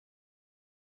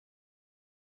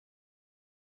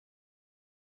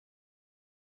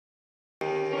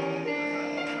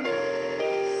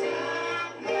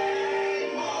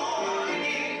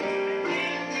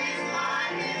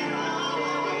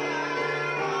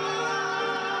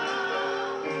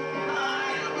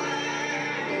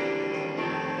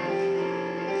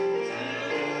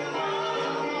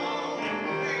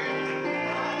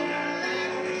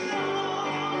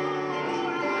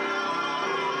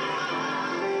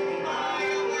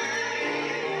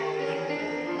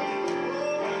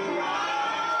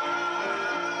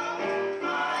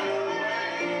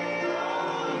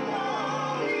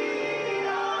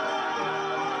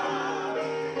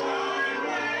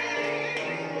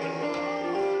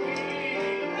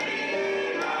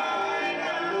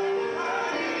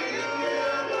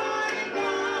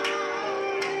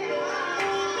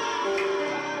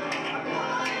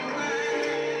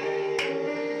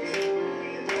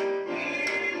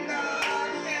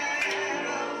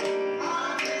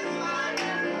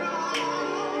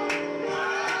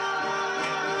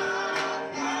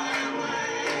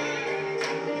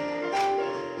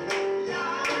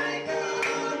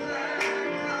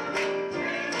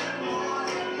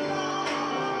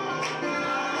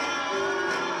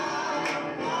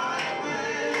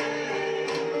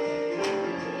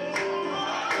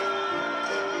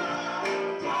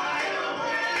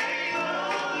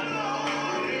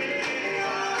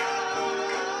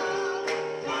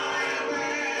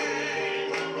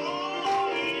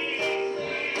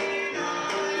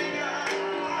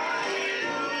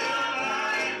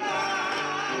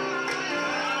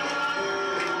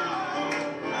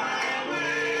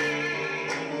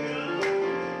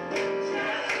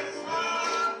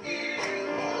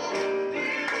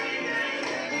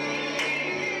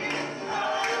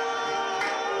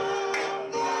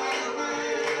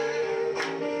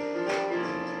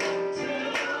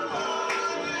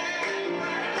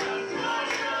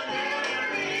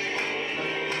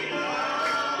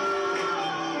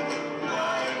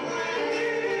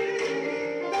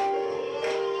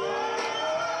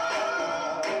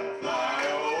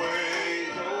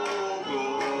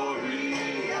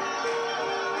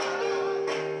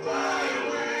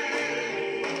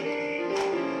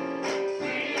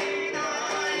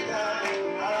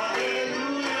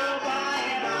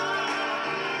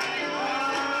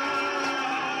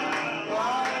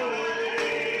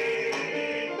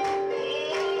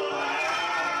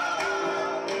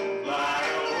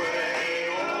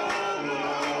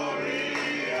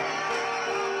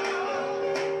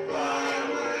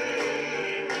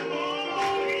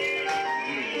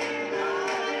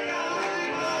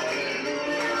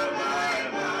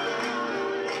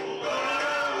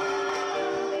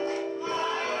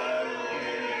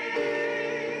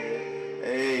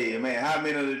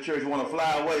members of the church want to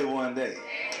fly away one day?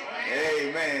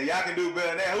 Amen. Y'all can do better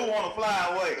than that. Who want to fly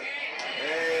away?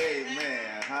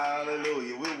 Amen.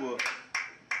 Hallelujah. We will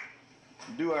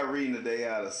do our reading today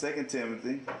out of 2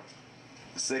 Timothy,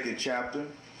 the 2nd chapter.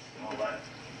 All right.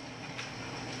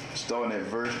 Starting at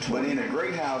verse 20. But in a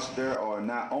great house there are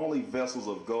not only vessels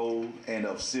of gold and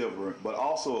of silver, but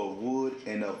also of wood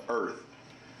and of earth,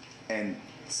 and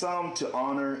some to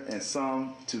honor and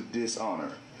some to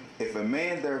dishonor. If a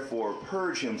man therefore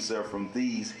purge himself from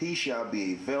these, he shall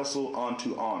be a vessel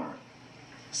unto honor,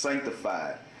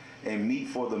 sanctified, and meet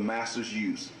for the master's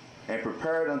use, and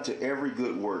prepared unto every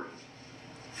good work.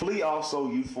 Flee also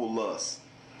youthful lusts,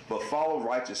 but follow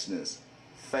righteousness,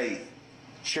 faith,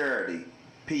 charity,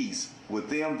 peace with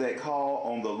them that call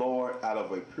on the Lord out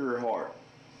of a pure heart.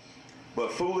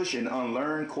 But foolish and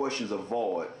unlearned questions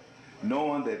avoid,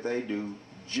 knowing that they do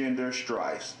gender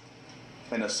strifes.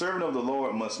 And a servant of the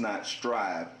Lord must not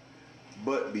strive,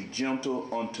 but be gentle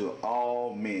unto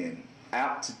all men,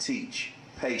 apt to teach,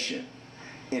 patient,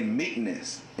 in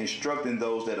meekness, instructing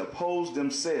those that oppose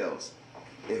themselves,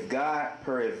 if God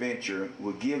peradventure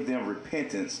will give them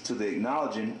repentance to the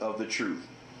acknowledging of the truth,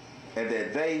 and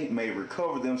that they may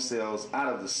recover themselves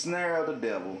out of the snare of the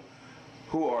devil,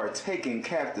 who are taken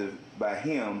captive by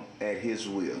him at his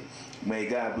will. May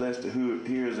God bless the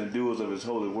hearers and doers of his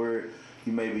holy word.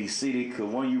 You may be seated.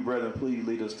 Could one of you brethren please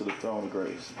lead us to the throne of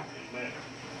grace? Amen.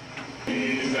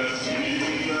 Jesus,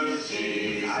 Jesus,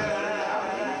 Jesus.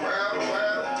 Well.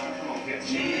 Come on, get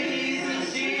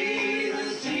Jesus,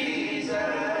 Jesus, Jesus.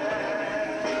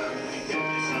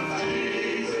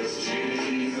 Jesus,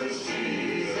 Jesus,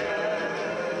 Jesus.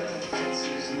 What's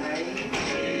his name?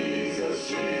 Jesus,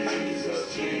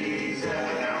 Jesus, Jesus.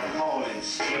 Now call him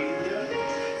Savior.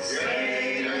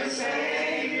 Savior,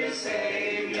 Savior, Savior.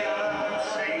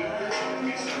 Savior,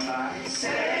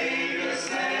 Savior,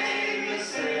 Savior.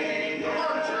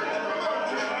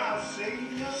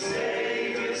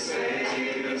 Savior,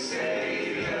 Savior,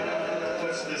 Savior.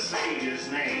 What's the Savior's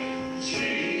name?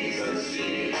 Jesus,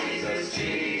 Jesus,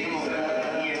 Jesus. Come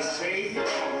on, he is Savior.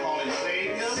 Call him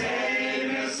Savior.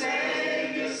 Savior,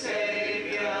 Savior,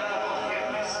 Savior. Get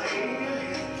me Savior.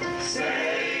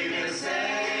 Savior,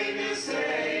 Savior,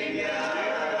 Savior.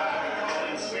 Call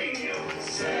him Savior.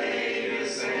 Savior,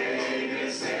 Savior,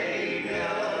 Savior.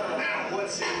 Now,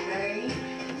 what's his name?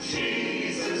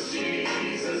 Jesus,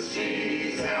 Jesus,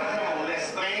 Jesus. Now, come on, let's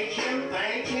thank him,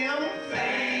 thank him.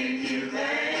 Thank you,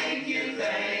 thank you,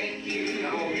 thank you.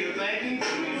 Come on, you thank him.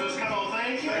 Jesus, come on,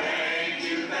 thank you. Thank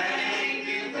you, thank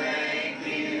you, thank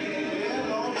you. Yeah,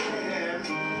 Lord, yeah.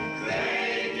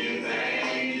 Thank you,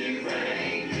 thank you,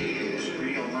 thank you. It's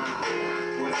real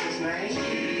life. What's his name?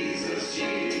 Jesus,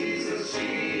 Jesus,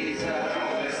 Jesus. Come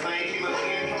on, let's thank him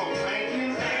again. Come on, thank you.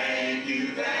 Thank you,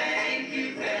 thank you,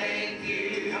 thank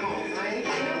you. Come on, thank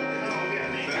you. Come on, get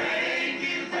me. Thank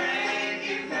you, thank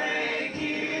you, thank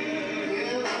you.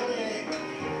 Yeah, Lord.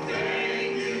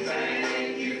 Thank you,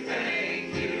 thank you,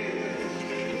 thank you.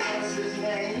 What's his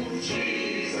name?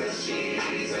 Jesus,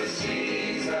 Jesus,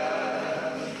 Jesus.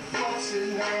 What's his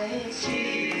name?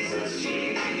 Jesus,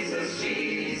 Jesus,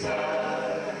 Jesus.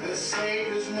 The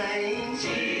Savior's name?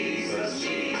 Jesus,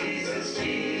 Jesus,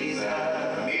 Jesus.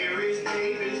 Mary's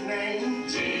baby's name?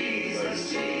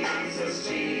 Jesus, Jesus,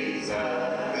 Jesus.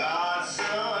 God's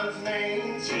Son's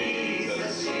name?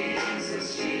 Jesus,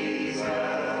 Jesus, Jesus.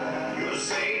 Your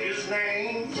Savior's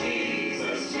name?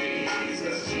 Jesus,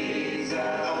 Jesus, Jesus. The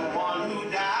one who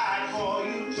died for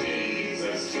you?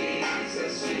 Jesus,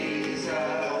 Jesus, Jesus.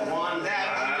 The one that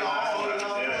we all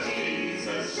love?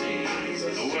 Jesus,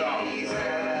 Jesus, Jesus.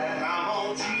 Come on,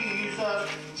 Jesus,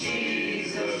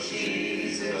 Jesus,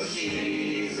 Jesus.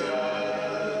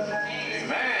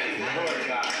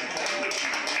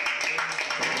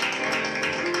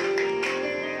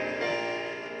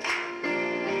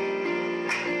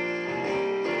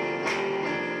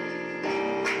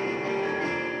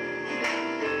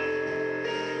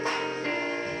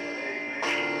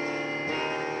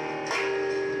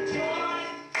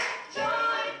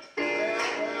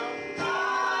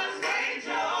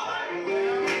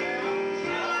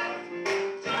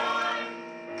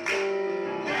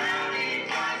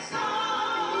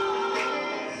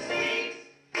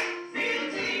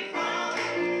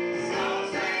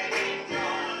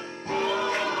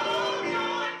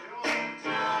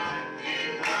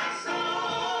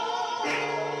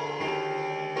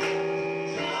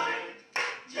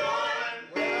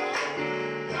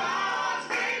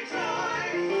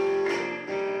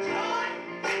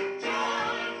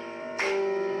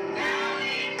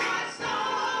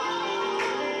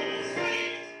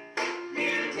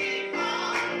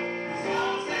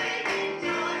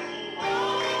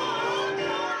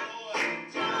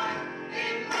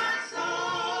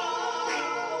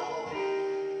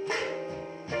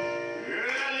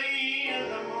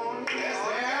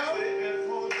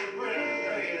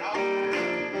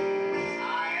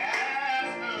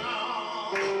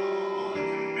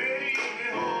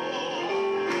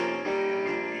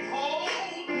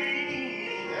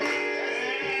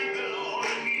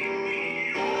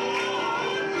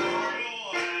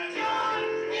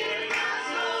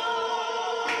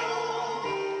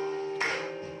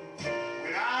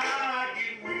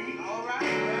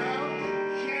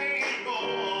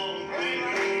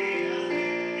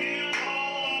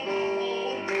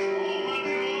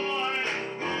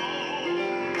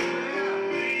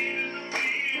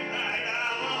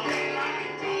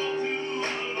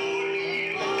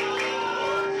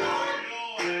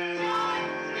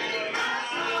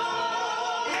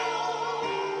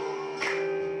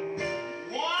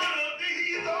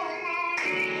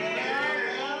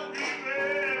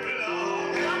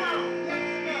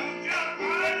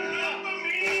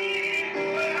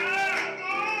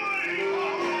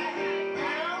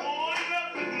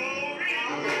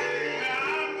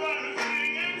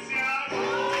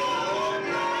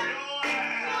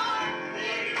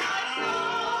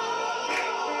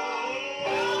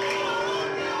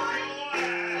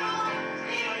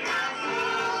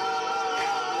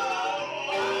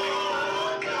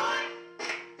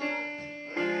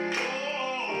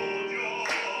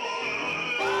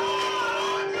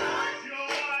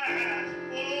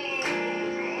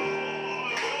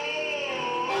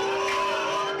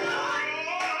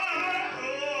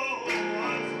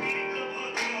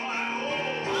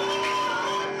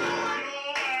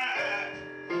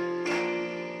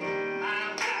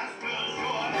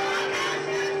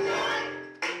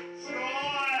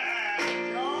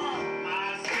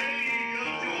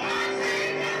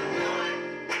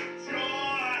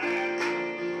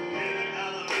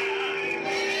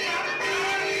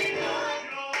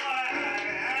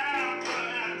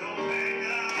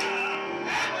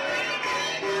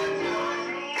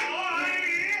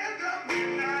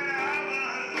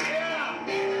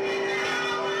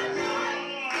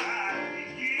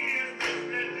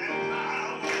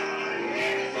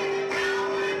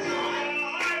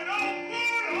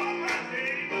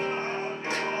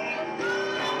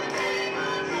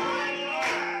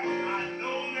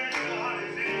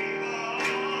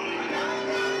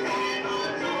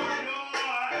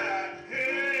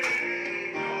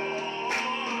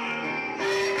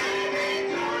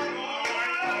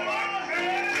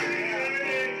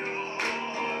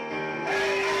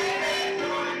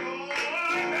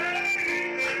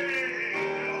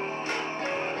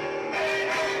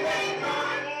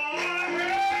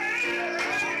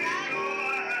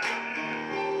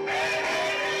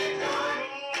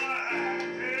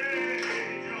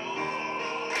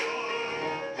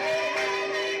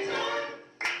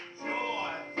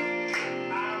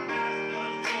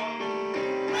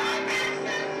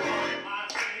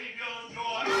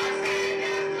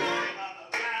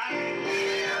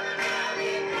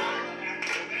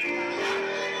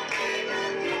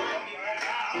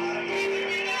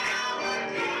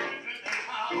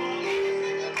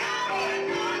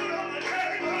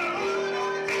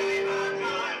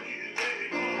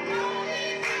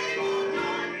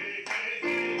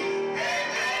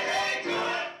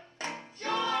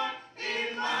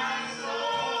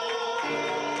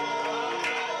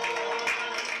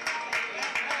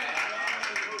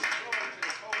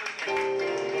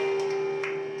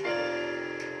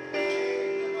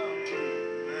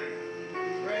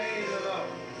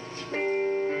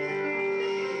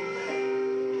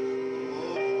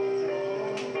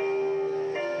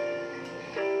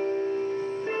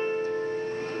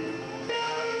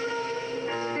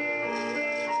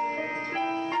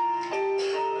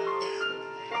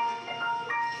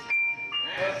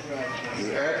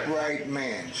 The upright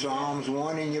man. Psalms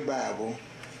 1 in your Bible.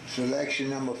 Selection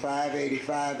number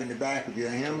 585 in the back of your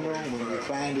hymnal. When you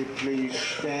find it, please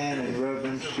stand in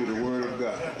reverence to the Word of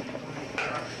God.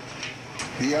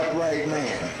 The upright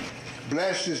man.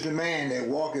 Blessed is the man that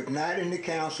walketh not in the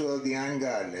counsel of the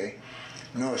ungodly,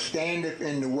 nor standeth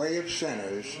in the way of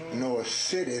sinners, nor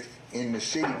sitteth in the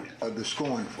seat of the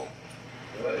scornful.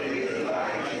 But his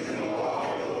delight is in the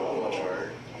law of the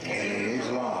Lord, and in his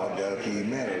law doth he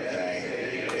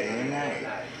meditate day and night.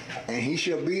 And he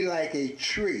shall be like a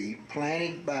tree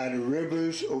planted by the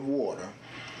rivers of water,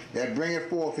 that bringeth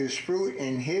forth his fruit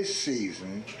in his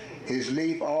season. His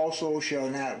leaf also shall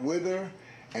not wither,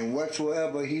 and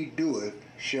whatsoever he doeth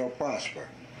shall prosper.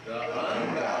 The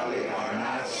ungodly are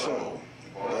not so,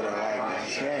 but are like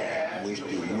the chaff which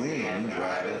the wind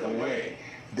driveth away.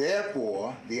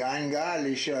 Therefore the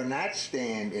ungodly shall not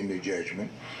stand in the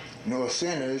judgment, nor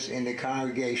sinners in the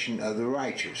congregation of the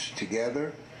righteous.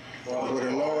 Together, for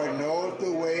the Lord knoweth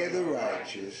the way of the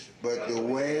righteous, but the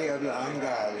way of the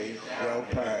ungodly shall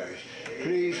perish.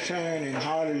 Please turn and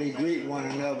heartily greet one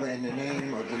another in the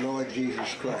name of the Lord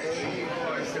Jesus Christ.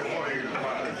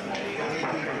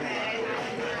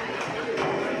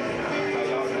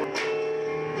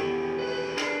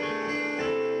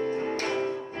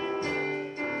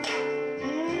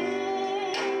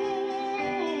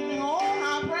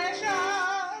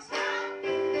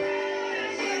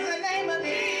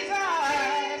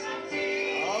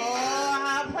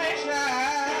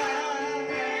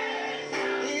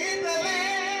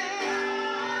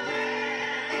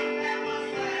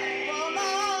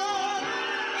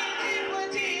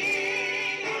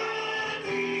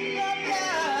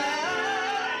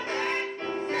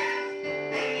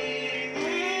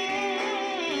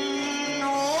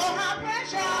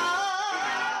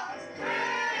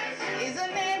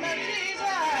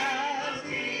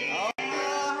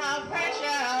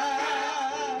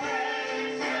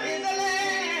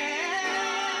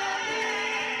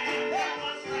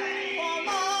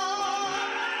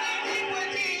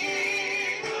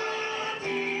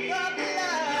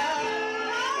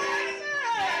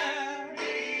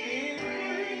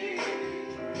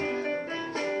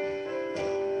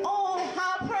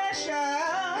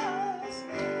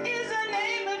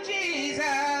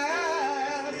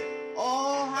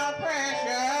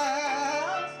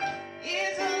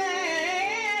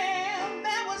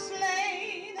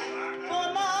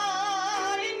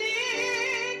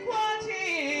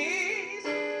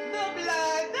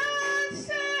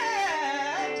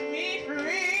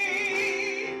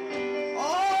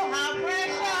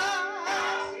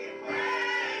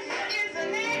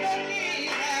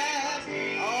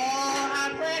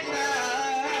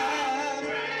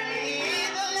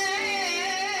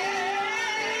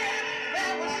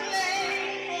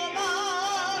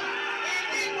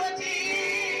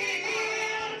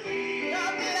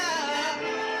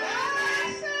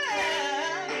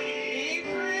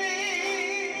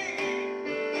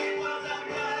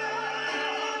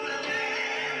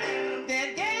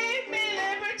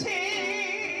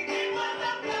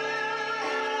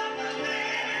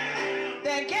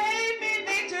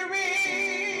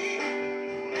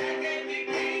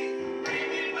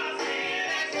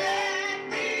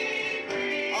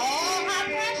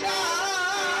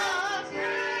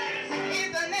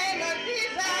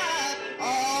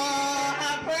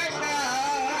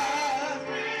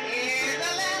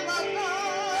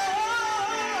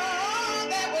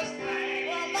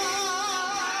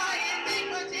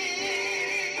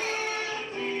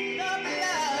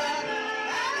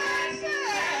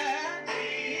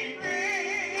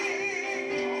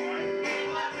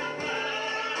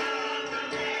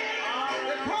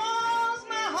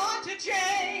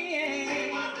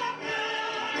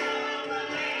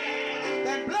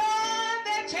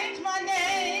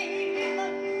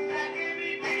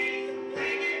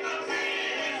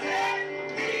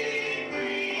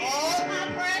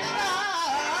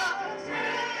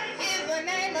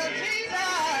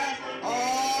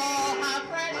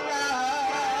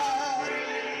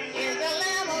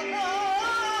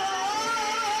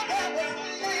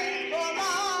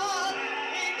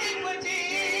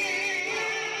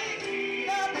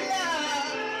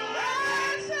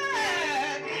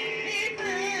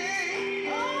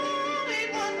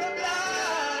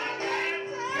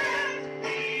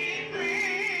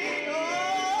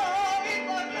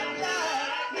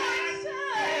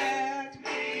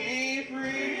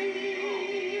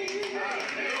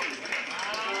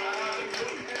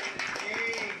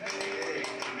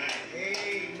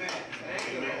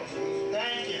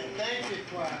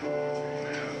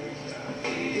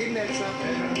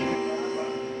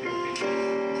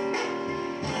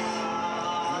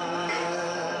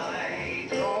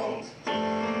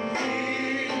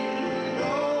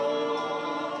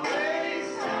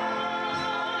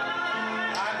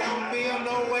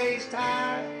 always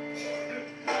tired.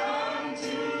 Come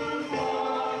too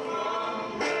far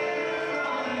from where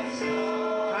I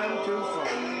started. I'm too far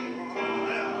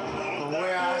from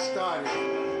where I started.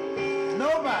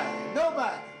 Nobody.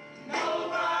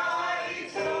 Nobody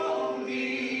told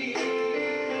me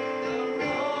the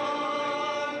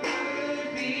road would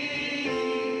be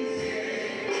easy.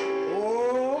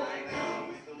 Oh,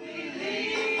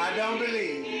 I don't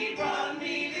believe he brought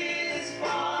me this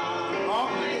far. I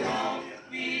don't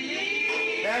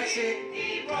believe that's it.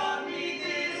 he brought me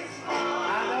this far.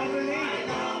 I don't believe I it.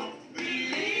 don't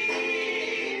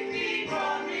believe he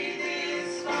brought me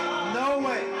this far. No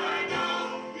way. I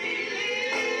don't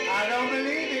believe I don't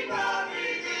believe he it. brought me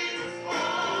this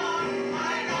far.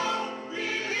 I don't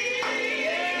believe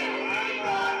he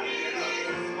brought me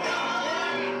this far.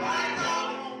 I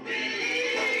don't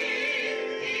believe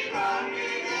he brought me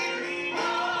this far.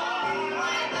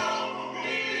 I don't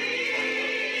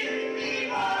believe he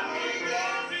brought me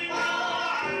this far.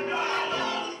 I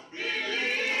don't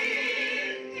believe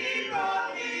he brought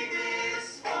me this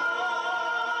far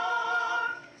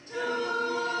to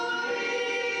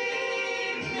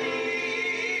leave me.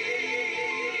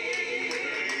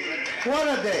 What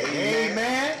a day.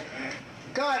 Amen.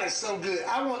 God is so good.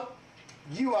 I want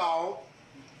you all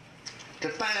to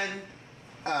find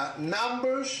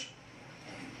Numbers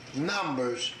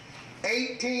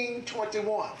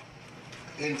 18:21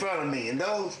 in front of me. And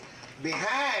those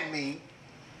behind me,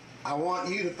 I want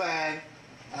you to find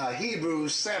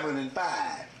Hebrews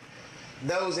 7:5.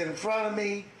 Those in front of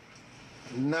me,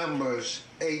 Numbers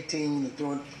 18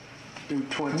 through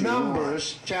 21.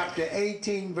 Numbers chapter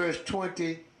 18 verse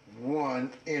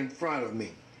 21 in front of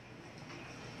me.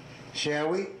 Shall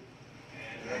we?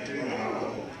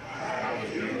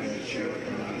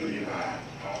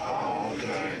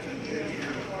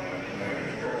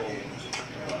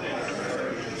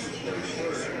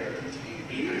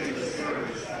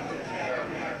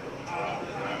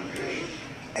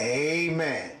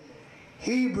 Amen.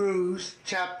 Hebrews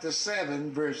chapter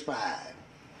 7 verse 5.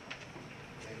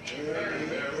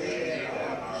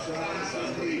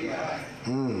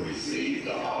 Received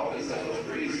the office of a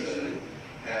priesthood,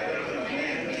 having a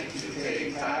commandment to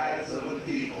take tithes of the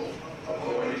people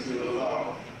according to the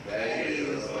law, that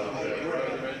is, of their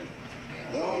brethren,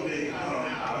 though they come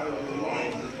out of the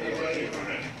loins of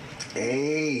Abraham.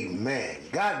 Amen.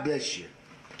 God bless you.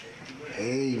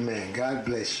 Amen. God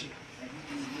bless you.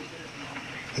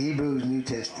 Hebrews New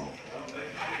Testament.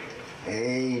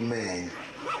 Amen.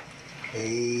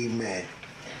 Amen.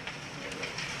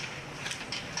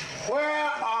 Where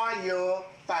are your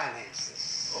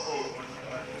finances?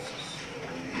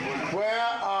 Where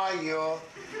are your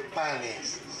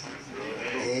finances?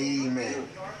 Amen.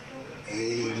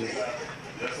 Amen.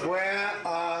 Where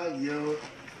are your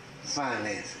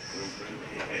finances?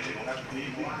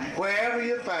 Wherever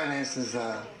your finances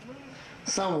are,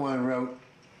 someone wrote,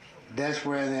 that's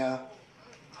where their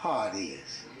heart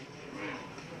is.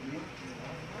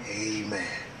 Amen.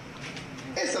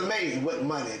 It's amazing what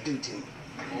money will do to you.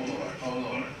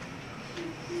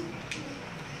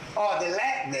 Or the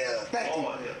lack thereof. Thank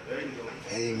you.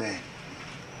 Amen.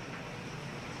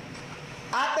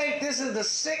 I think this is the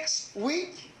 6th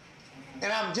week,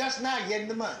 and I'm just now getting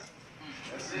the money.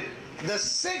 That's it. The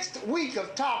 6th week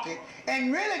of talking,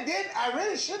 and I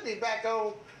really should be back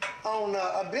on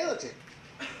ability.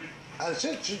 I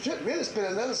should really spend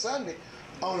another Sunday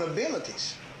on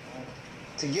abilities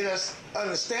to get us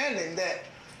understanding that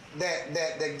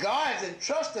God has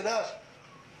entrusted us.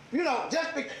 You know,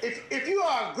 if you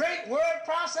are a great word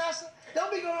processor,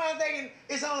 don't be going around thinking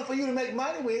it's only for you to make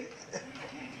money with it.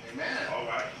 Amen. All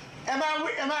right. Am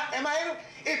I?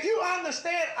 If you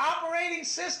understand operating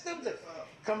systems and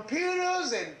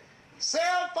computers and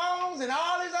cell phones and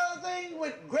all these other things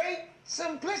with great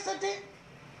simplicity,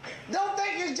 don't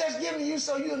think it's just giving you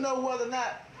so you'll know whether or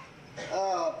not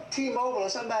T-Mobile or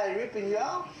somebody ripping you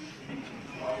off.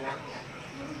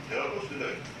 Help us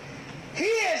today. He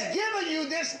has given you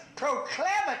this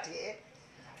proclivity,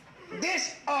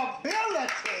 this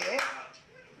ability.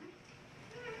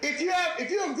 If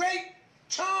you're a great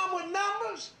charm with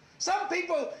numbers, some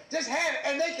people just have it,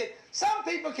 and some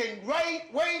people can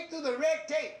wade through the red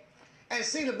tape and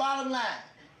see the bottom line,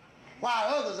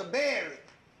 while others are buried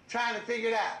trying to figure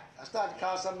it out. I started to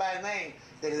call somebody's name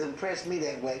that has impressed me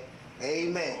that way.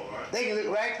 Amen. Right. They can look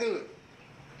right through it.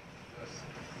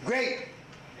 Great.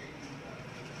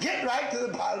 Get right to the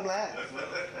bottom line.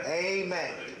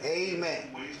 Amen. Amen.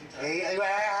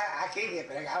 I can't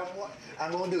help it.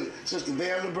 I'm going to do it. Sister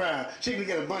Vera Brown, she can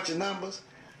get a bunch of numbers,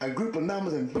 a group of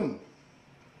numbers, and boom.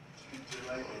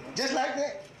 Just like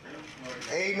that.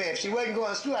 Amen. If she wasn't going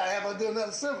to school, I'd have her do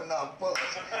another seminar for us.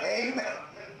 Amen.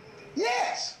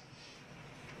 Yes.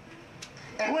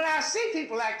 And when I see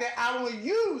people like that, I will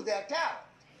use their talent.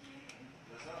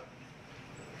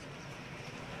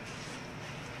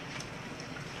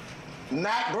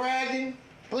 Not bragging,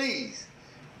 please.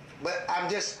 But I'm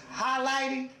just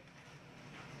highlighting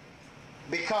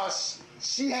because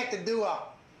she had to do a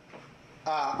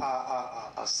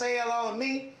sale on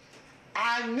me.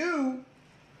 I knew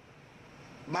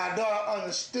my daughter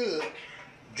understood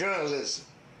journalism.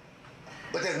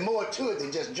 But there's more to it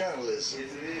than just journalism.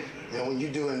 Yes, it is. You know, when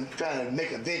you're trying to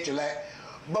make a venture like.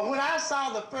 But when I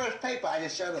saw the first paper, I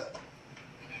just shut up.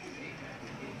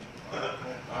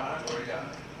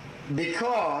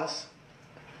 Because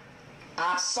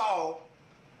I saw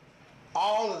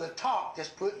all of the talk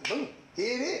just put, boom,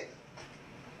 here it is.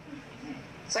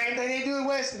 Same thing they do in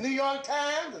West, the New York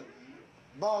Times, and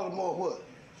Baltimore what?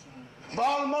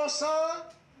 Baltimore Sun,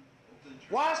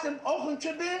 Washington, Oakland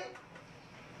Tribune.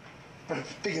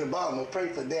 Speaking of Baltimore, pray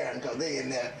for Darren because they in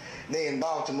there, they in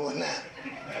Baltimore now.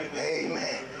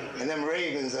 Amen. And them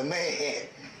Ravens are mad.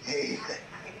 Amen.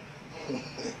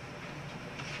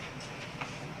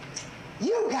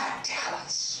 You got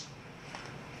talents.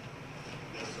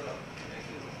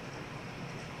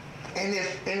 And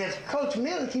if Coach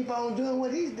Miller keep on doing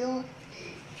what he's doing,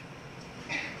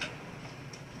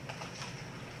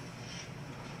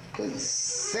 putting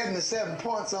 77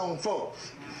 points on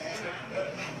folks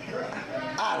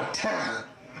out of town.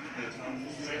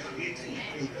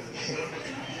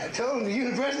 I told him the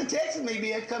University of Texas may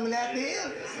be coming after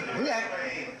him.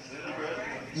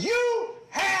 You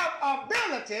have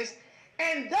abilities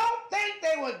and don't think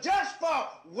they were just for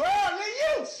worldly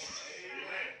use.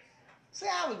 See,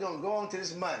 I was going to go on to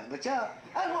this money, but y'all,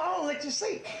 I want to let you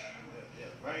see.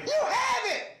 You have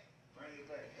it.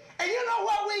 And you know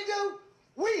what we do?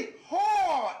 We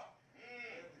hoard.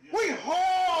 We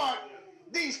hoard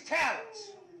these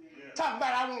talents. Talk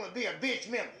about I want to be a bench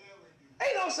member.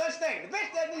 Ain't no such thing. The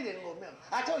bench doesn't need any more members.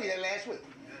 I told you that last week.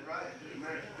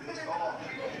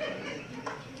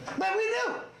 But we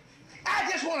do. I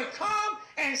just want to come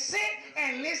and sit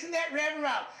and listen to that Reverend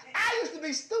Rob. I used to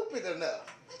be stupid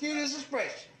enough, excuse this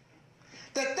expression,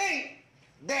 to think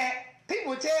that people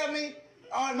would tell me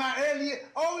on my early years,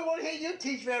 oh, we want to hear you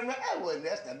teach, Reverend Rob.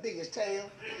 That's the biggest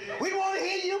tale. We want to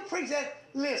hear you preach that.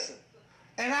 Listen,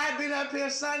 and I've been up here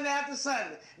Sunday after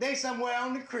Sunday. They somewhere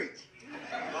on the creek.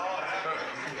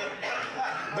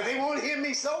 But they want to hear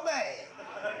me so bad.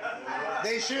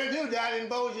 They sure do down in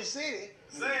Bossier City.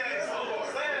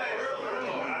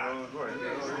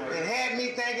 And had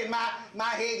me thinking my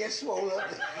head just swole up.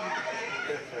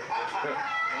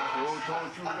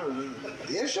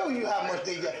 They'll show you how much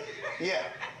they got. Yeah.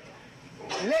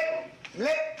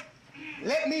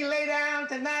 Let me lay down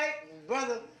tonight,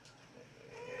 Brother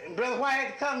White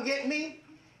had to come get me.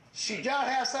 Should y'all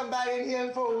have somebody in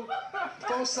here for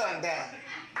sundown?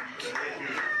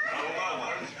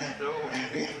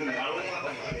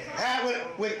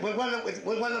 With one of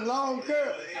them long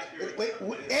curls, with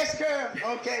S curl,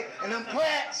 okay, and them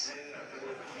plaits,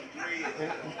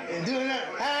 and doing that,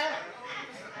 huh?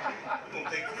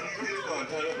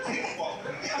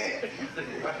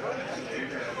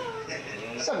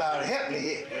 Somebody help me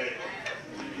here.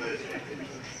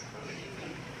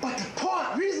 But the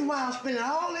reason why I'm spending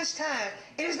all this time,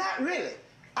 and it's not really,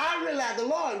 I realize the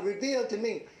Lord revealed to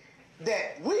me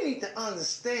that we need to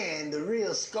understand the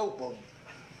real scope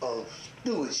of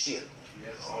stewardship.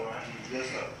 Yes, sir. Yes,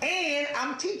 sir. And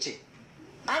I'm teaching.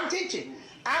 I'm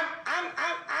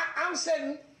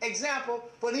setting example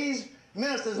for these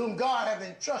ministers whom God has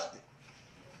entrusted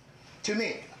to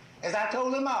me. As I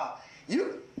told them all, he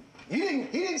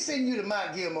didn't send you to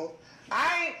Mount Gilmore.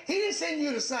 He didn't send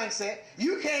you to Sunset.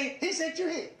 He sent you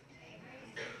here.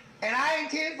 And I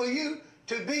intend for you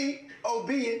to be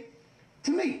obedient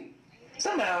to me.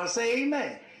 Somebody ought to say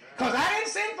amen. Because I didn't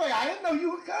send for you. I didn't know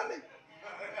you were coming.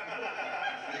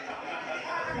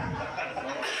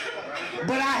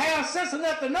 But I have sense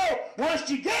enough to know once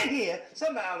you get here,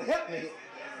 somebody ought to help me.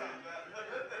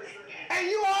 And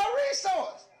you are a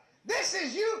resource. This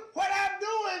is you. What I'm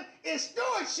doing is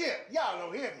stewardship. Y'all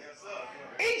don't hear me.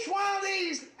 Each one of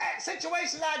these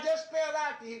situations I just spelled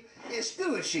out to you is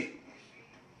stewardship.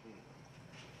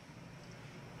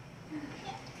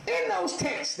 In those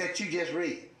texts that you just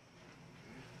read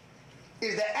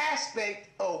is the aspect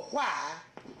of why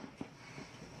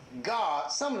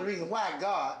God, some of the reasons why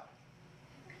God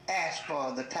asked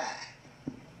for the tithe.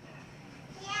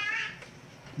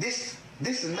 This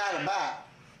is not about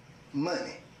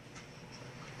money.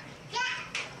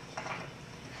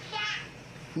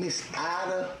 Miss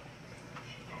Ida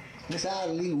Miss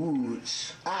Ida Lee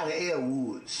Woods, Ida L.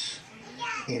 Woods,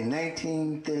 in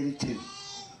 1932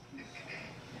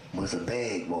 was a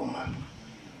bag woman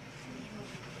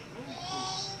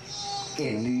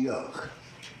in New York.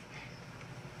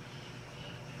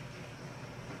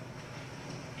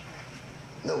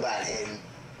 Nobody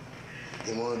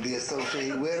didn't want to be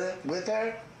associated with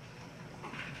her.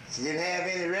 She didn't have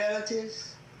any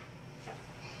relatives.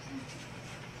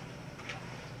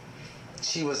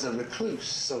 She was a recluse,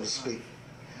 so to speak.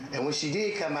 And when she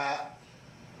did come out,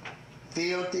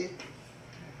 filthy,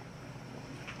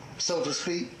 so to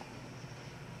speak,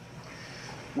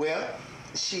 well,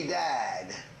 she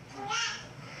died.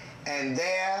 And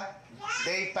there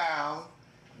they found,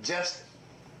 just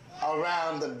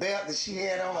around the belt that she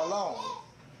had on alone,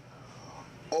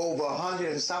 over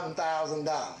 $100 and something thousand.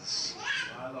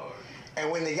 And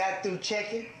when they got through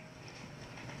checking,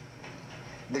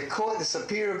 the court, the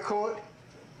Superior Court,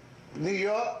 New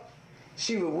York,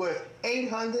 she was worth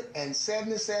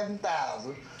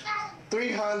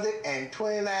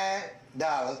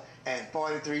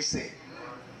 $877,329.43.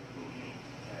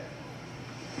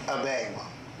 A bag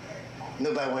woman.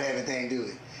 Nobody would have anything to do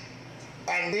with it.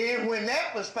 And then when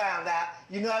that was found out,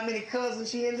 you know how many cousins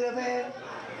she ended up having?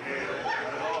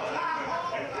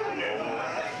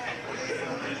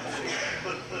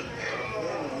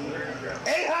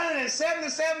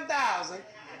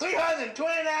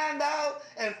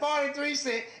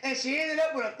 $877,329.43, and she ended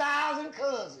up with 1,000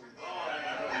 cousins.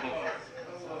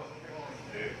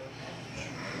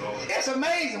 It's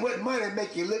amazing what money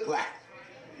make you look like.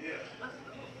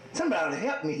 Somebody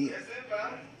help me here.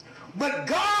 But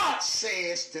God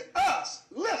says to us,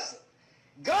 listen,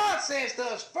 God says to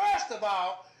us, first of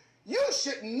all, you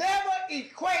should never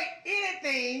equate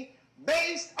anything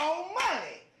based on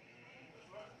money.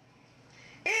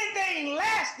 Anything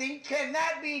lasting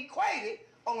cannot be equated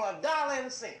on a dollar and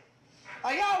a cent.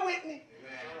 Are y'all with me?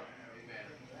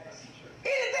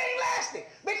 Anything lasting.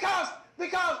 Because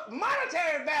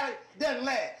monetary value doesn't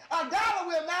last. A dollar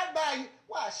will not buy you.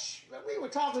 Well, we were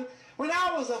talking when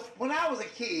I was a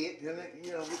kid.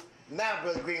 You know, now,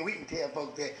 Brother Green, we can tell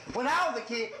folks that when I was a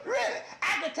kid, really,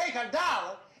 I could take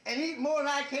 $1 and eat more than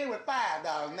I can with $5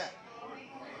 now.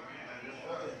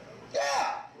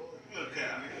 Yeah.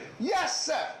 Yes,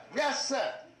 sir. Yes,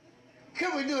 sir.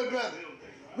 Could we do it, brother?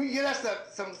 We can get us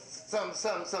some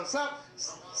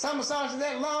sausage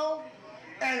that long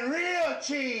and real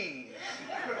cheese.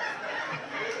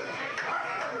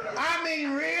 I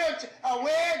mean a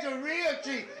wedge of real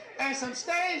cheese and some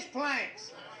stage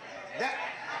planks.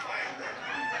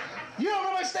 You don't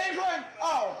know what stage planks?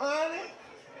 Oh, honey.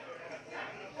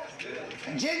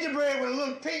 Gingerbread with a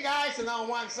little pink icing on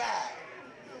one side.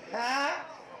 Huh?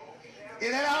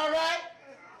 Is that all right?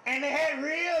 And they had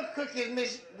real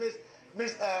cookies,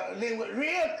 Miss Linwood,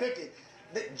 real cookies.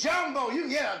 The jumbo, you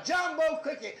get a jumbo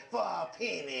cookie for a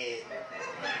penny.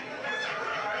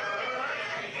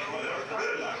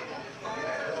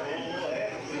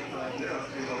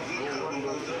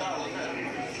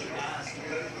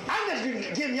 I'm just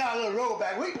giving y'all a little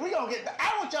rollback. We're going to get back.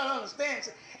 I want y'all to understand.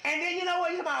 And then you know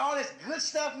what? You about all this good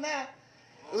stuff now?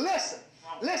 Listen,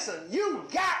 you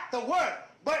got the work.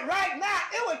 But right now,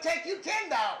 it would take you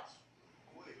 $10.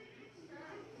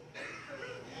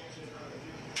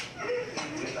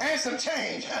 And some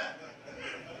change.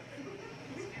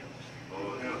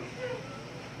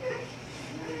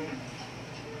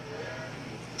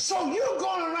 So you're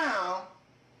going around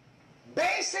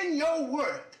basing your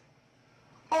worth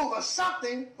over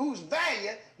something whose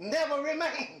value never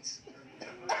remains.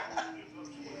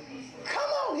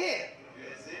 Come on here.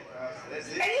 And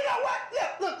you know what?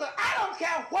 Look, I don't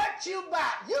care what you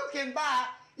buy. You can buy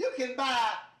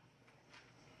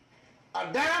a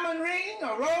diamond ring, a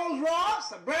Rolls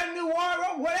Royce, a brand new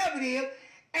wardrobe, whatever it is,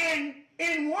 and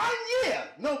in 1 year,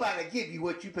 nobody give you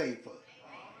what you paid for.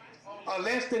 Or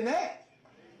less than that.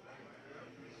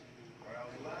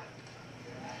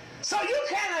 So you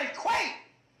can't equate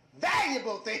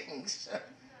valuable things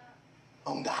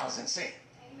on dollars and cents.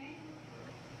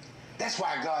 That's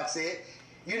why God said,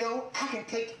 you know, I can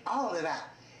take all of it out.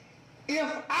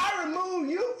 If I remove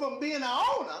you from being an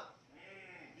owner,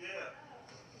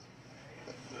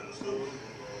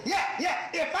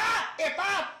 if I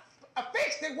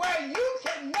fix it where you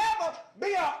can never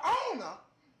be an owner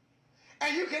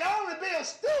and you can only be a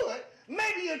steward,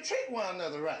 maybe you'll treat one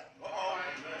another right.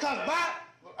 Because by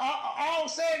all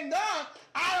said and done,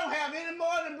 I don't have any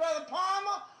more than Brother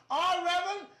Palmer or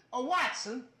Reverend or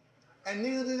Watson, and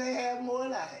neither do they have more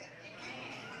than I have.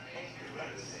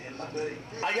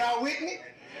 Are y'all with me?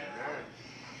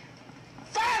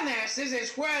 Finances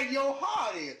is where your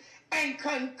heart is. And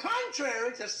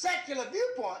contrary to secular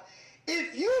viewpoint,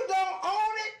 if you don't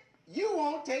own it, you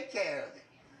won't take care of it.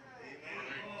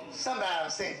 Somebody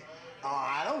said, oh,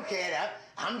 I don't care.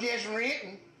 I'm just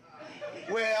renting.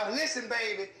 Well, listen,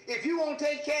 baby, if you won't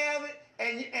take care of it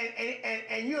and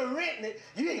you're renting it,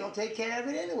 you ain't going to take care of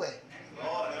it anyway.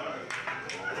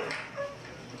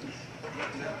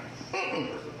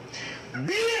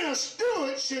 Being a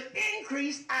steward should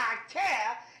increase our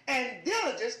care and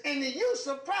diligence in the use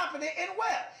of property and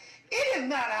wealth. It is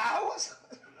not ours.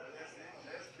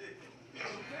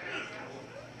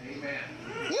 Amen.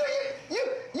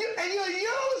 And you're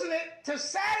using it to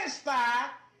satisfy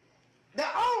the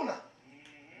owner.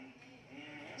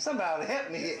 Somebody help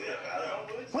me here.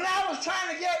 When I was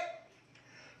trying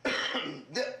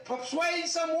to persuade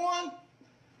someone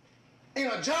in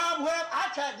a job where I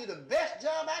tried to do the best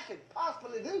job I could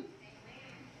possibly do.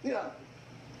 You know,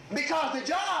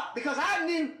 because I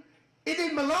knew it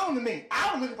didn't belong to me.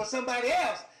 I was looking for somebody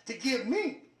else to give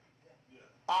me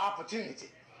an opportunity.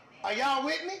 Are y'all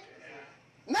with me?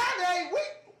 Nowadays,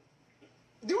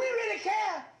 do we really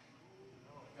care?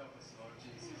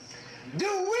 Do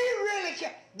we really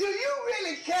care? Do you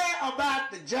really care about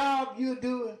the job you're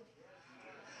doing?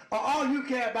 Or all you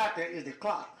care about is the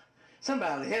clock?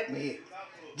 Somebody help me here.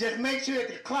 Just make sure that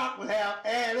the clock will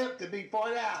add up to be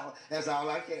 40 hours. That's all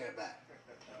I care about.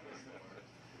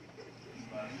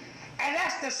 And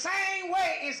that's the same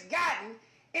way it's gotten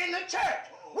in the church.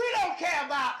 We don't care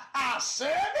about our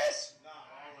service.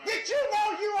 Did you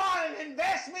know you are an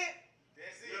investment?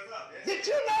 Did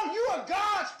you know you are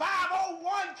God's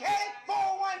 501k,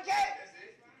 401k?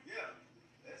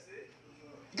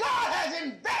 God has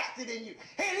invested in you.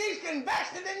 And he's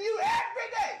invested in you every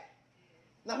day.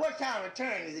 Now what kind of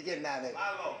return is he getting out of it?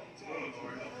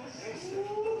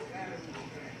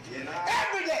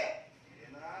 Every day.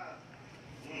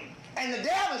 And the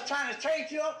devil's trying to trade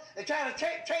you on, they're trying to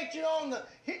trade you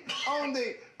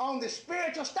on the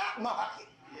spiritual stock market.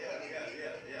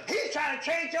 He's trying to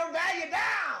trade your value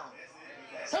down.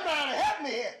 Somebody help me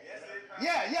here.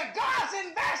 Yeah, God's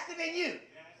invested in you.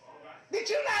 Did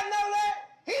you not know that?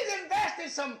 He's invested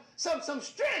some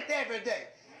strength every day.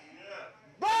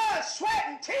 Blood, sweat,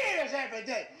 and tears every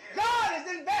day. God is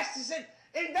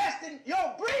investing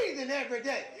your breathing every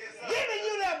day. Giving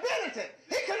you the ability.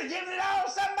 He could have given it all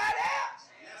to somebody else.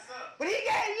 But he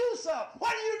gave you some.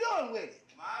 What are you doing with it?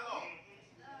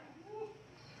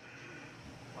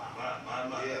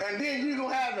 And then you're going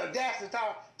to have the audacity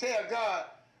to tell God,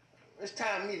 it's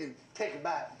time for me to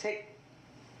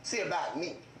see about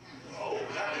me.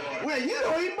 Well, you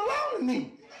don't even belong to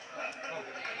me.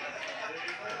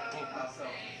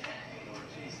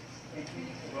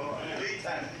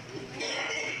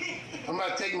 I'm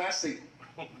going to take my seat.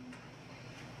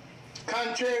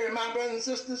 Contrary, my brothers and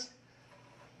sisters,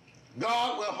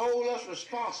 God will hold us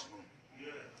responsible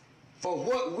for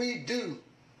what we do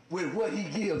with what he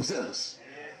gives us.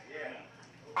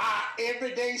 Our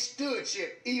everyday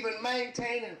stewardship, even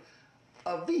maintaining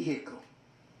a vehicle.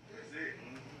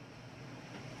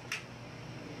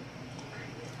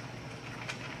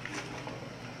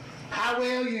 How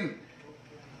well you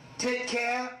take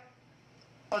care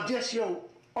of just your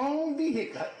own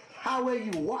vehicle, how well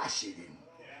you wash it.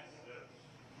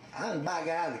 I done got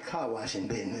out of the car washing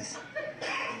business,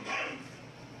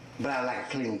 but I like a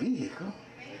clean vehicle.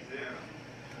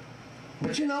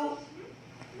 But you know,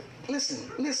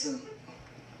 listen.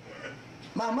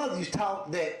 My mother used to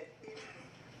talk that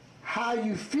how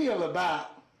you feel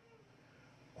about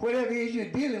whatever it is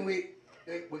you're dealing with,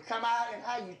 it will come out in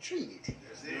how you treat it.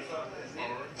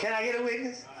 Can I get a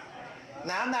witness?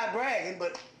 Now, I'm not bragging,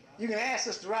 but you can ask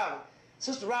Sister Robert.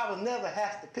 Sister Robert never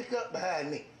has to pick up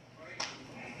behind me.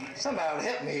 Somebody will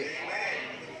help me here.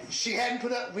 She hadn't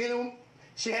put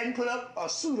up a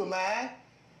suit of mine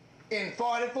in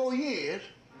 44 years.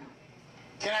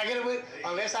 Can I get it with?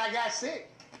 Unless I got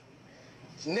sick.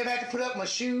 She never had to put up my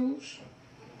shoes.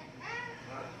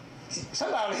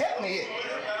 Somebody will help me here.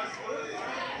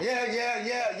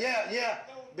 Yeah.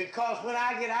 Because when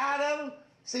I get out of them,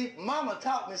 see, Mama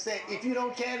taught me, said, if you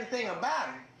don't care anything about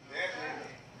them,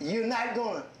 you're not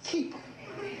going to keep them.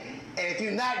 And if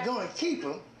you're not going to keep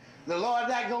them, the Lord's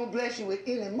not going to bless you with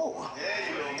any more.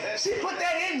 She put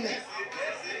that in me.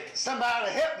 Somebody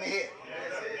will help me here.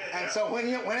 And so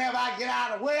whenever I get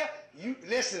out of where, you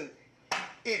listen,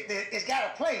 it's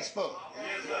got a place for me.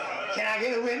 Can I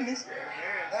get a witness?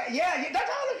 Don't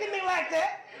look at me like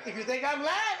that. If you think I'm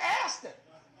lying, ask her.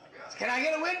 Can I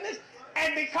get a witness?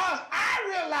 And because I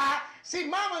realized, see,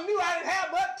 Mama knew I didn't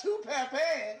have but 2 pair of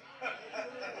pants.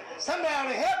 Somebody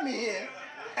will help me here.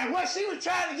 And what she was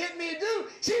trying to get me to do,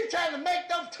 she was trying to make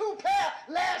those 2 pairs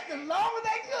last as long as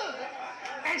they could.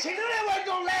 And she knew they wasn't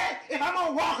going to last if I'm going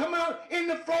to walk them out in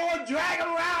the floor, drag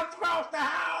them around across the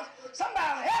house.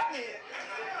 Somebody help me.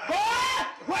 Boy,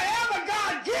 whatever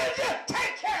God gives you,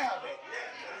 take care of it.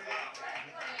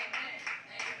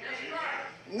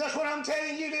 And that's what I'm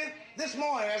telling you this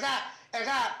morning as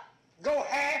I go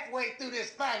halfway through this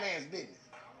finance business.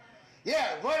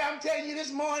 Yeah, what I'm telling you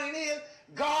this morning is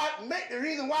God, the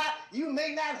reason why you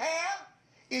may not have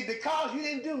is because you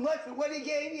didn't do much for what he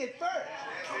gave you at first.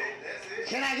 That's it.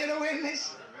 Can I get a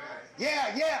witness?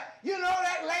 Yeah. You know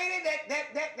that lady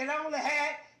that only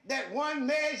had that 1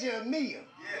 measure of meal?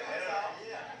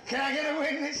 Can I get a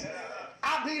witness?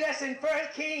 I believe that's in 1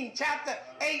 Kings chapter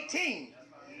 18.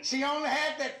 She only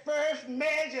had that first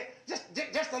measure,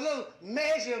 just a little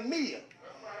measure of meal.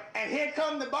 And here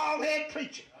comes the bald-head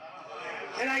preacher.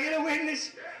 Can I get a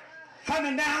witness?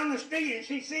 Coming down the street, and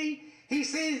he sees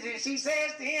it. She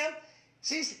says to him,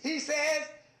 he says,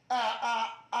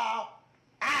 I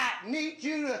need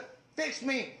you to fix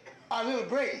me a little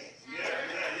bread.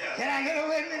 Can I get a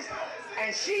witness?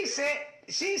 And she said,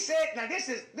 now this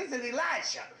is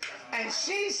Elisha. And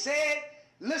she said,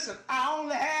 listen, I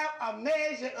only have a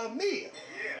measure of meal.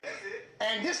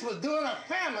 And this was during a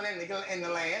famine in the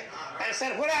land. And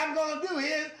said, what I'm going to do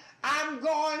is, I'm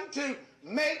going to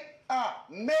make a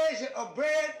measure of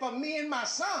bread for me and my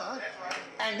son,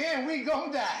 and then we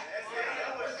gonna die.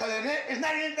 Because there's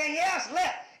not anything else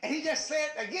left. And he just said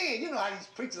again, you know how these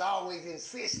preachers always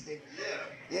insisted.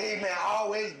 Yeah, man,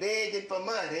 always begging for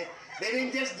money. They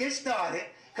didn't just get started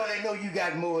because they know you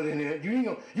got more than that. You ain't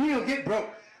gonna get broke.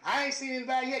 I ain't seen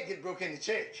anybody yet get broke in the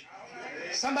church.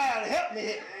 Somebody ought to help me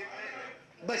here.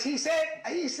 But he said,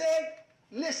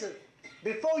 listen,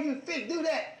 before you do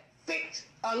that, fix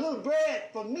a little bread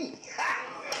for me.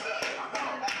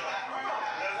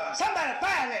 Somebody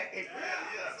find that.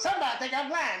 Somebody think I'm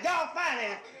lying. Y'all find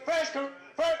it.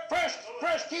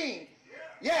 First King.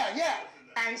 Yeah.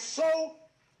 And so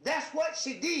that's what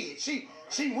she did. She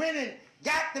went and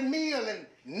got the meal and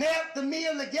knelt the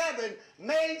meal together and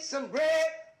made some bread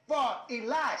for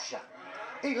Elijah,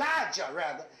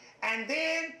 and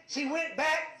then she went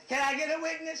back. Can I get a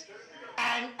witness?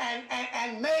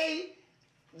 And made.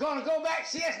 Gonna go back.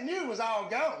 She just knew it was all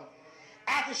gone.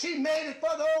 After she made it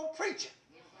for the old preacher.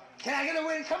 Can I get a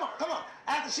witness? Come on.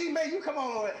 After she made, you come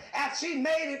on over. After she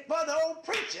made it for the old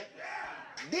preacher,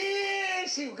 then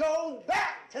she goes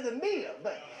back to the meal.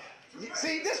 But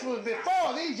see, this was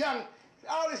before these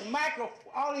all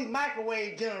these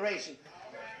microwave generation.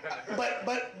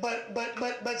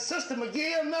 But Sister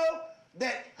McGill know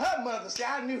that her mother. See,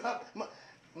 I knew her.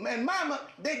 And Mama,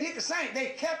 they did the same.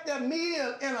 They kept their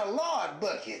meal in a lard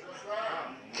bucket.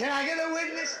 Can I get a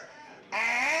witness?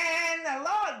 And the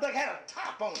lard bucket had a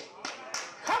top on it.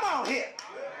 Come on here.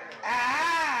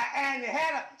 And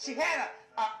she had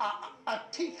a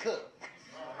teacup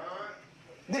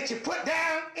that you put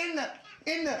down in the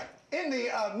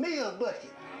meal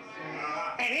bucket.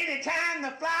 And any time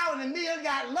the flour in the meal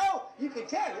got low, you could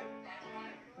tell it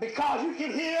because you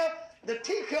could hear the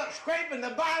teacup scraping the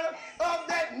bottom of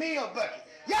that meal bucket.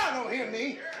 Y'all don't hear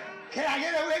me. Can I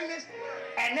get a witness?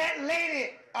 And that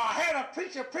lady had a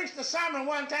preacher preach the sermon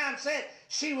one time, said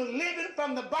she was living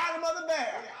from the bottom of the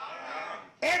barrel.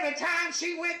 Every time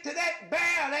she went to that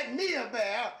barrel, that meal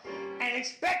barrel, and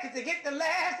expected to get the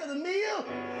last of the meal,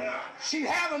 she'd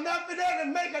have enough in there to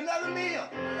make another meal.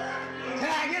 Can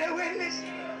I get a witness?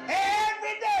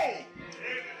 Every day,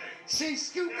 she'd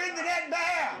scoop into that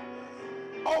barrel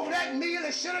over that meal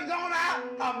that should have gone out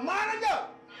a month ago.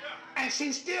 And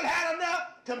she still had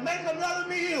enough to make another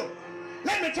meal.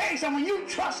 Let me tell you something, when you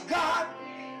trust God,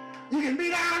 you can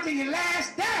be down to your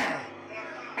last dime.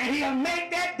 And he'll make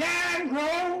that dime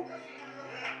grow.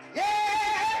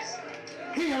 Yes!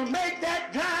 He'll make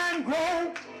that dime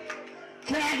grow.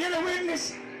 Can I get a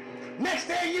witness? Next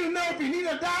thing you know, if you need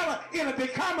 $1, it'll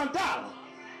become $1.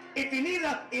 If you need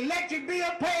an electric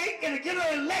bill paid, it'll get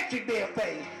an electric bill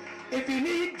paid. If you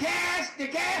need gas, the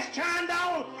gas turned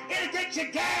on, it'll get your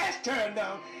gas turned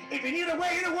on. If you need a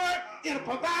way to work, it'll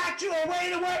provide you a way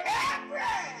to work.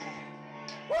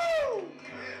 Woo!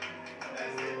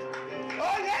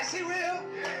 Oh, yes, he will.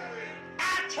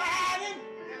 I tried him.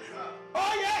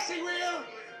 Oh, yes, he will.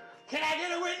 Can I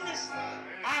get a witness?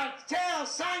 I'll tell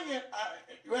Sonia,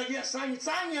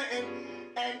 Sonia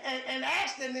and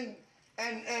Ashton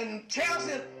and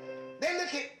Chelsea, they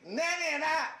look at Nanny and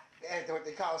I, that's what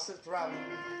they call Sister Robin.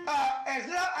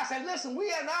 I said, listen, we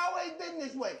haven't always been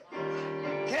this way.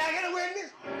 Can I get a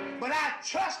witness? But I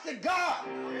trusted God.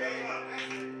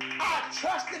 I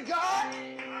trusted God.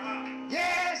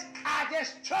 Yes, I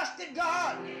just trusted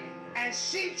God, and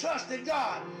she trusted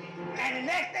God. And the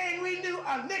next thing we knew,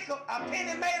 a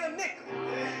penny made a nickel.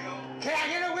 Can I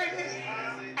get a witness?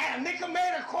 And a nickel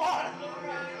made a quarter.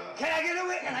 Can I get a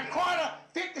witness? And a quarter,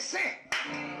 50 cents.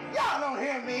 Y'all don't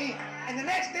hear me. And the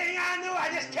next thing I knew,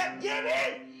 I just kept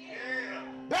giving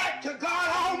back to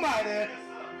God Almighty.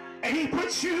 And he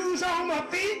put shoes on my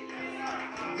feet.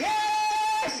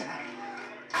 Yes!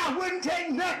 I wouldn't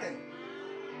take nothing.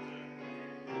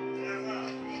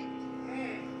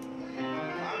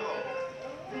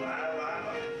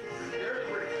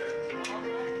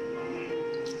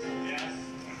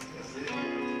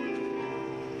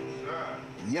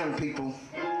 Young people,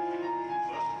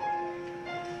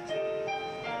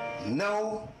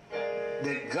 know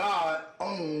that God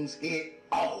owns it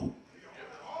all.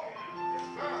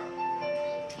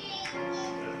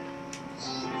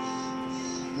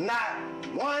 Not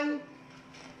one,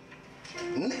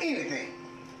 anything.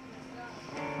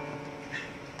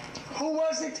 Who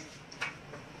was it?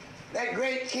 That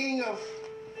great king of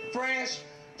France,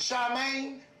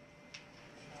 Charlemagne?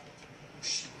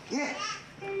 Yes.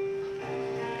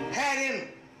 Had him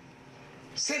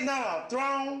sitting on a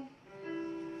throne.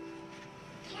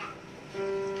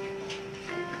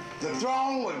 The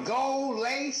throne was gold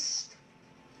laced.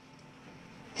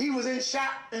 He was enshrined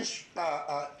in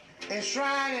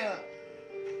a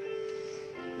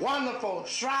wonderful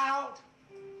shroud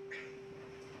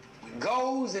with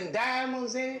golds and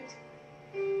diamonds in it.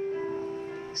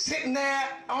 Sitting there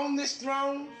on this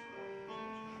throne,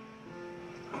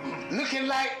 looking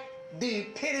like the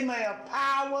epitome of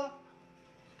power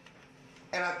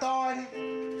and authority,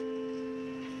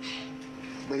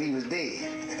 but he was dead.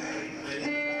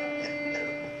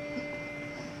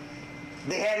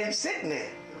 They had him sitting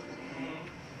there,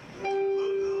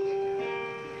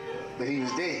 but he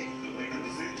was dead.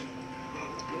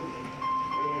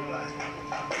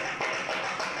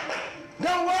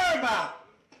 Don't worry about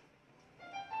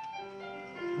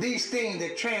these things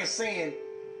that transcend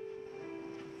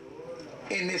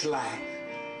in this life.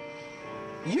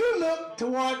 You look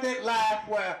toward that life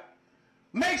where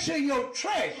make sure your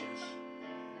treasures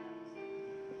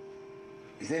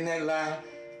is in that life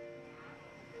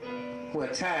where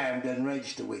time doesn't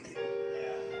register with it.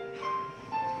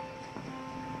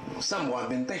 Someone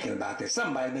been thinking about that.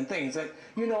 Somebody been thinking, said,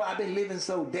 you know, I've been living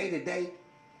so day to day.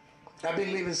 I've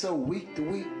been living so week to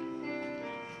week.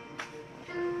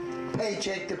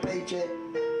 Paycheck to paycheck.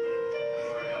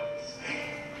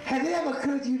 Has it ever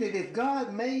occurred to you that if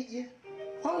God made you,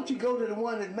 why don't you go to the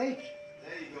one that made you?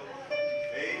 There you go.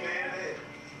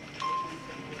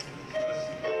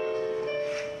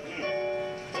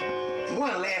 Amen.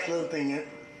 One last little thing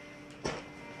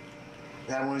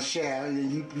that I want to share.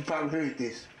 You probably heard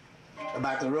this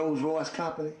about the Rolls-Royce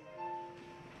company.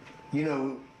 You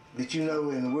know, did you know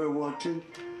in World War II,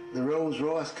 the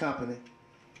Rolls-Royce company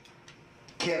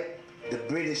kept the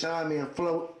British Army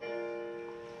afloat,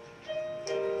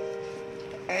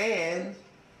 and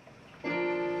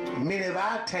many of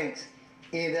our tanks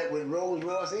ended up with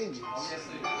Rolls-Royce engines.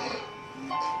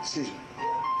 Excuse me.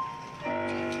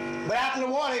 But after the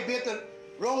war, they built the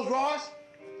Rolls-Royce.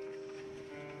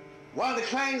 One of the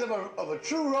claims of a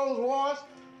true Rolls-Royce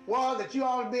was that you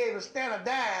ought to be able to stand a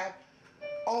dive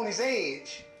on its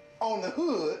edge, on the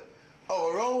hood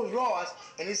of a Rolls-Royce,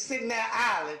 and it's sitting there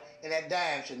idling, and that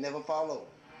dime should never fall over.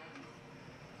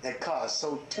 That car is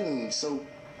so tuned, so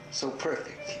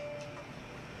perfect.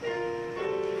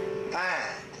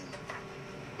 Fine.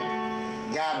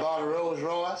 Guy bought a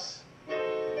Rolls-Royce.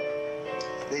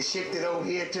 They shipped it over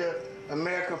here to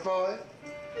America for it.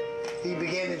 He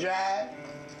began to drive,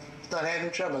 started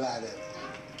having trouble out of it.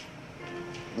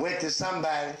 Went to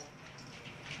somebody,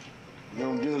 you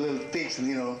know, do a little fixing,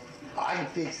 you know. Oh, I can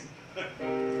fix it.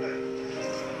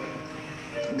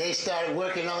 They started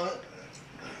working on it.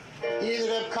 He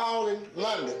ended up calling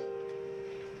London,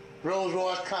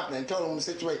 Rolls-Royce company, and told them the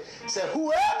situation. Said,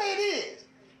 whoever it is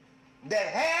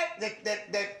that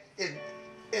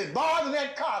is bothering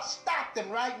that car, stop them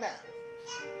right now.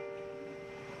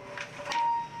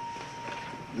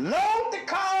 Load the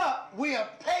car up, we'll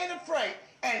pay the freight,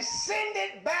 and send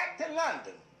it back to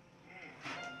London.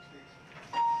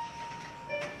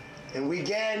 And we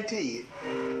guarantee it,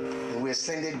 and we'll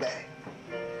send it back.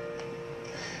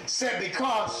 Said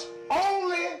because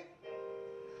only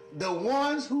the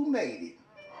ones who made it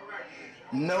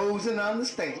knows and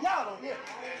understands. Y'all don't hear me.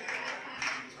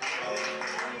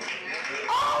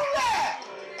 Only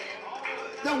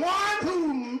the ones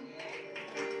who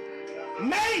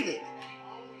made it.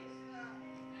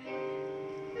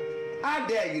 I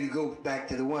dare you to go back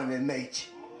to the one that made you.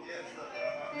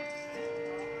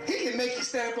 He can make you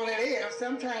stand up on that head.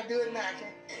 I'm trying to do it now.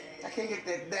 I can't get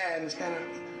that down and stand up.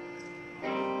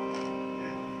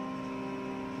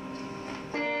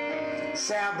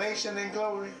 Salvation and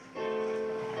glory.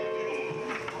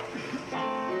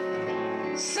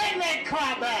 Send that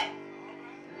car back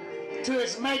to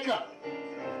its maker.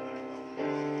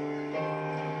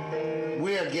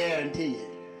 We'll guarantee it.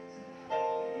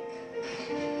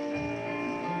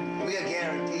 We'll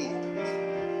guarantee it.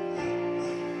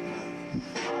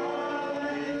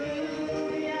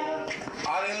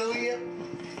 Hallelujah.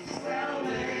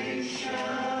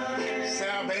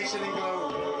 Salvation and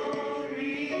glory.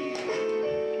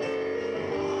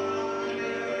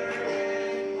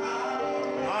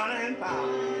 Honor and power.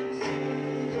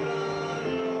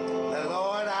 The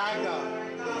Lord our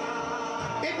God.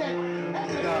 Isn't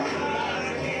that's the God.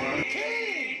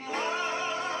 King.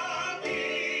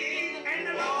 And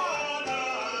the Lord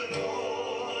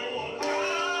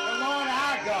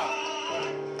our God.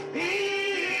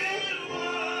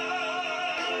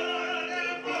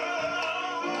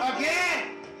 Again.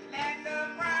 Let the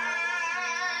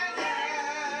praises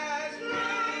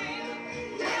ring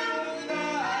to the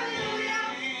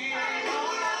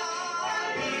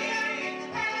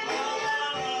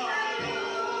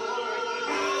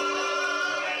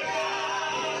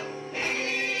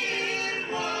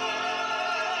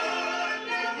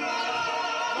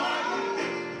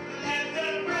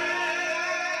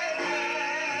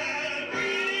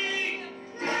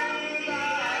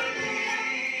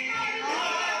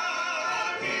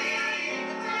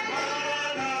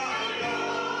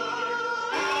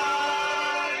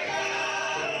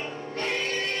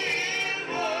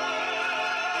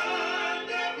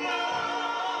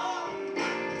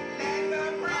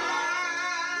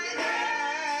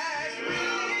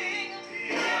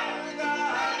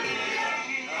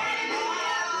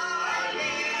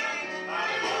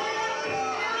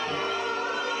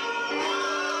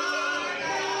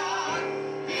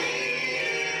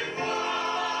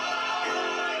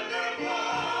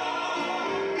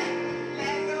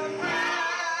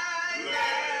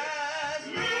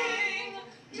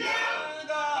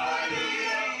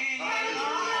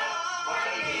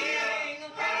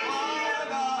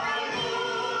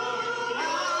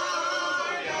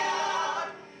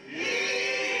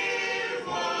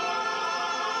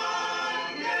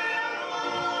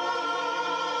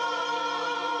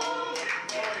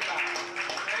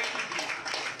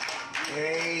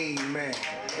Amen.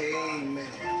 Amen.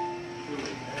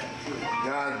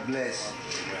 God bless.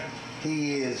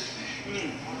 He is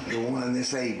the one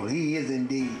that's able. He is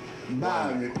indeed. Bow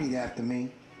and repeat after me.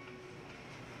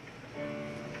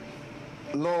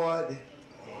 Lord,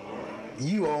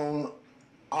 you own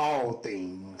all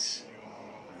things.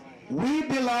 We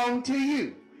belong to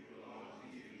you.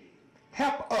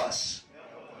 Help us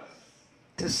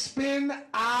to spend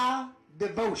our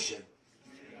devotion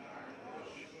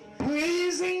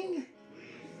pleasing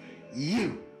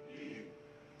you.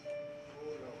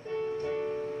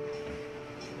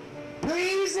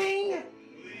 Pleasing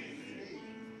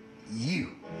you.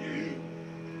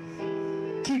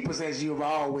 Keep us as you've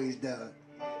always done.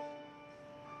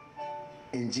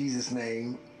 In Jesus'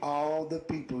 name, all the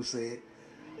people said,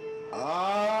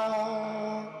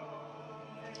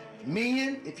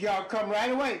 men, if y'all come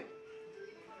right away.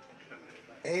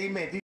 Amen.